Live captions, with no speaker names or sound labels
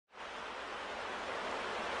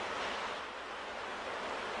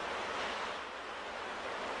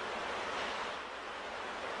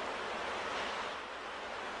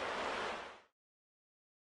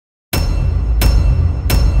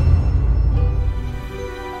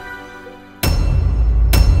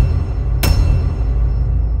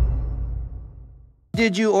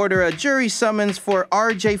did you order a jury summons for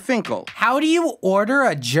R.J. Finkel? How do you order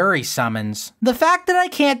a jury summons? The fact that I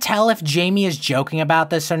can't tell if Jamie is joking about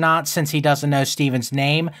this or not since he doesn't know Steven's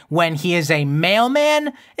name when he is a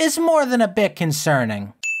mailman is more than a bit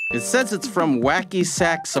concerning. It says it's from Wacky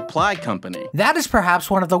Sack Supply Company. That is perhaps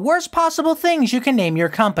one of the worst possible things you can name your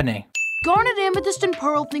company. Garnet, Amethyst, and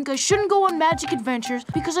Pearl think I shouldn't go on magic adventures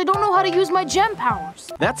because I don't know how to use my gem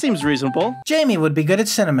powers. That seems reasonable. Jamie would be good at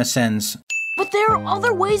cinema sins. But there are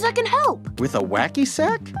other ways I can help. With a wacky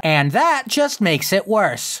sack? And that just makes it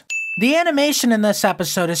worse. The animation in this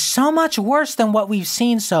episode is so much worse than what we've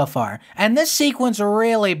seen so far, and this sequence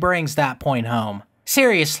really brings that point home.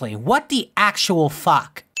 Seriously, what the actual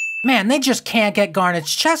fuck? Man, they just can't get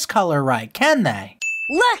Garnet's chest color right, can they?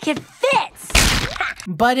 Look, it fits!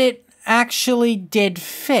 But it actually did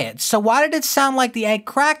fit, so why did it sound like the egg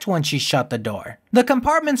cracked when she shut the door? The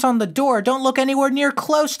compartments on the door don't look anywhere near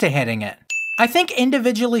close to hitting it. I think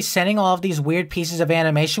individually sending all of these weird pieces of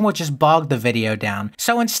animation would just bog the video down,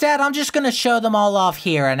 so instead I'm just gonna show them all off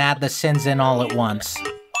here and add the sins in all at once.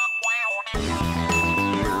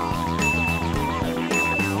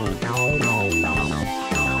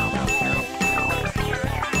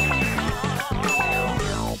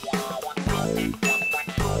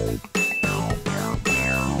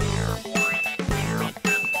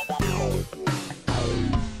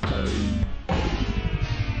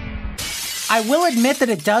 I will admit that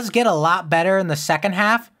it does get a lot better in the second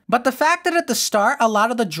half, but the fact that at the start a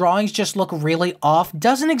lot of the drawings just look really off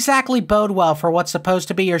doesn't exactly bode well for what's supposed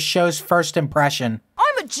to be your show's first impression.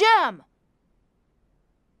 I'm a gem!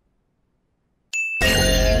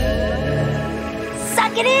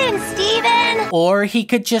 Suck it in, Steven! Or he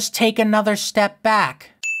could just take another step back.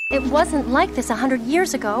 It wasn't like this 100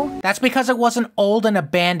 years ago. That's because it wasn't old and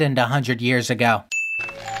abandoned 100 years ago.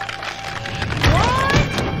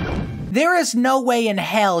 There is no way in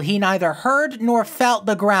hell he neither heard nor felt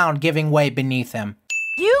the ground giving way beneath him.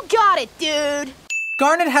 You got it, dude!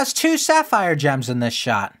 Garnet has 2 sapphire gems in this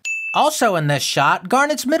shot. Also in this shot,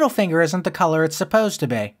 Garnet's middle finger isn't the color it's supposed to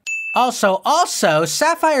be. Also,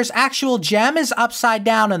 Sapphire's actual gem is upside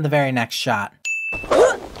down in the very next shot.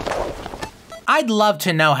 I'd love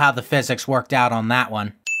to know how the physics worked out on that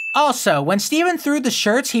one. Also, when Steven threw the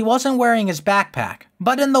shirts, he wasn't wearing his backpack.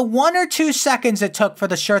 But in the 1 or 2 seconds it took for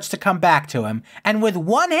the shirts to come back to him, and with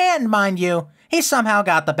one hand, mind you, he somehow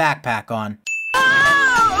got the backpack on.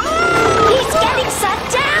 He's getting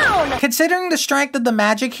sucked down! Considering the strength of the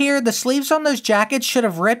magic here, the sleeves on those jackets should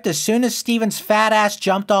have ripped as soon as Steven's fat ass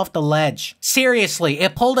jumped off the ledge. Seriously,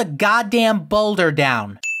 it pulled a goddamn boulder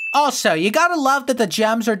down. Also, you gotta love that the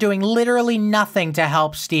gems are doing literally nothing to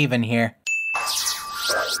help Steven here.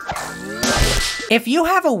 If you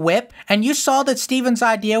have a whip, and you saw that Steven's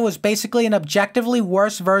idea was basically an objectively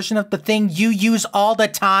worse version of the thing you use all the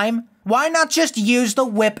time, why not just use the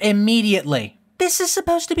whip immediately? This is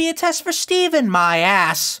supposed to be a test for Steven, my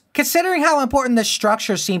ass. Considering how important this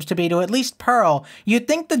structure seems to be to at least Pearl, you'd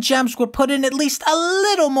think the gems would put in at least a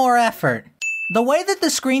little more effort. The way that the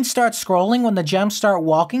screen starts scrolling when the gems start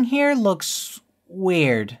walking here looks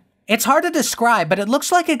weird. It's hard to describe, but it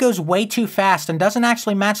looks like it goes way too fast and doesn't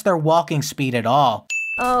actually match their walking speed at all.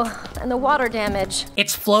 Oh, and the water damage.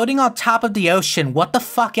 It's floating on top of the ocean. What the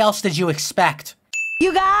fuck else did you expect?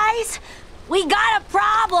 You guys, we got a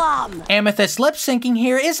problem! Amethyst lip syncing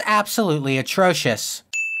here is absolutely atrocious.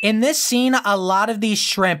 In this scene, a lot of these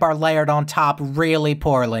shrimp are layered on top really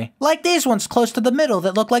poorly. Like these ones close to the middle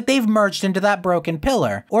that look like they've merged into that broken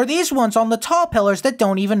pillar. Or these ones on the tall pillars that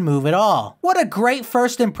don't even move at all. What a great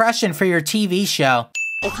first impression for your TV show.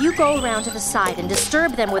 If you go around to the side and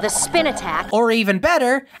disturb them with a spin attack... Or even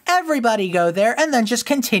better, everybody go there and then just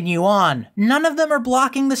continue on. None of them are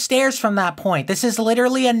blocking the stairs from that point. This is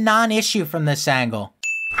literally a non-issue from this angle.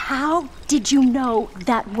 How did you know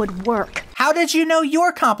that would work? How did you know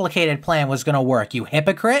your complicated plan was gonna work, you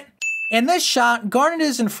hypocrite? In this shot, Garnet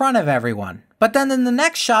is in front of everyone. But then in the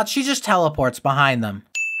next shot, she just teleports behind them.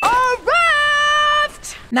 A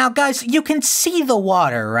raft! Now guys, you can see the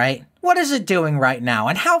water, right? What is it doing right now,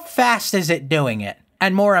 and how fast is it doing it?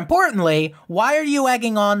 And more importantly, why are you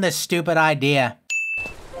egging on this stupid idea?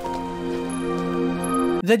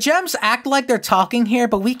 The gems act like they're talking here,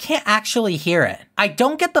 but we can't actually hear it. I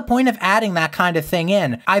don't get the point of adding that kind of thing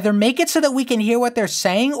in. Either make it so that we can hear what they're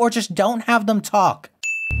saying, or just don't have them talk.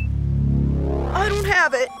 I don't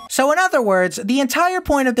have it. So in other words, the entire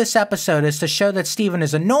point of this episode is to show that Steven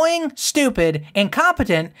is annoying, stupid,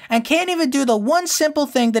 incompetent, and can't even do the one simple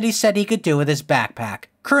thing that he said he could do with his backpack.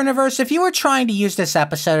 Crewniverse, if you were trying to use this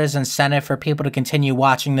episode as incentive for people to continue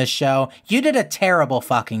watching this show, you did a terrible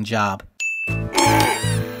fucking job.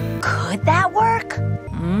 Could Could that work?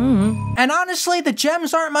 And honestly, the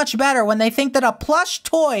gems aren't much better when they think that a plush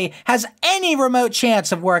toy has any remote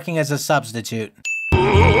chance of working as a substitute.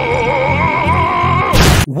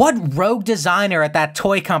 What rogue designer at that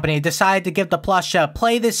toy company decided to give the plush a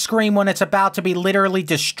play this scream when it's about to be literally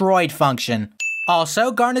destroyed function?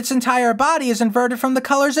 Also, Garnet's entire body is inverted from the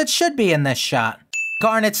colors it should be in this shot.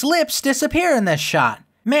 Garnet's lips disappear in this shot.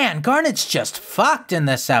 Man, Garnet's just fucked in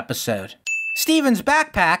this episode. Steven's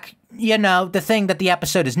backpack, you know, the thing that the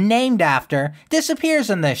episode is named after, disappears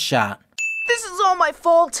in this shot. This is all my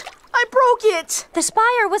fault. I broke it. The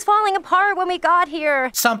spire was falling apart when we got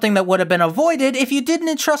here. Something that would have been avoided if you didn't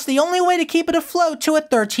entrust the only way to keep it afloat to a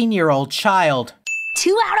 13-year-old child.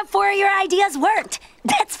 2 out of 4 of your ideas worked.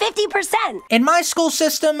 That's 50%. In my school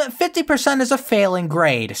system, 50% is a failing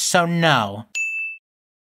grade, so no.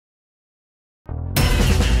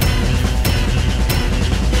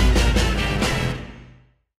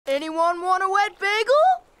 Anyone want a wet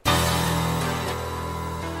bagel?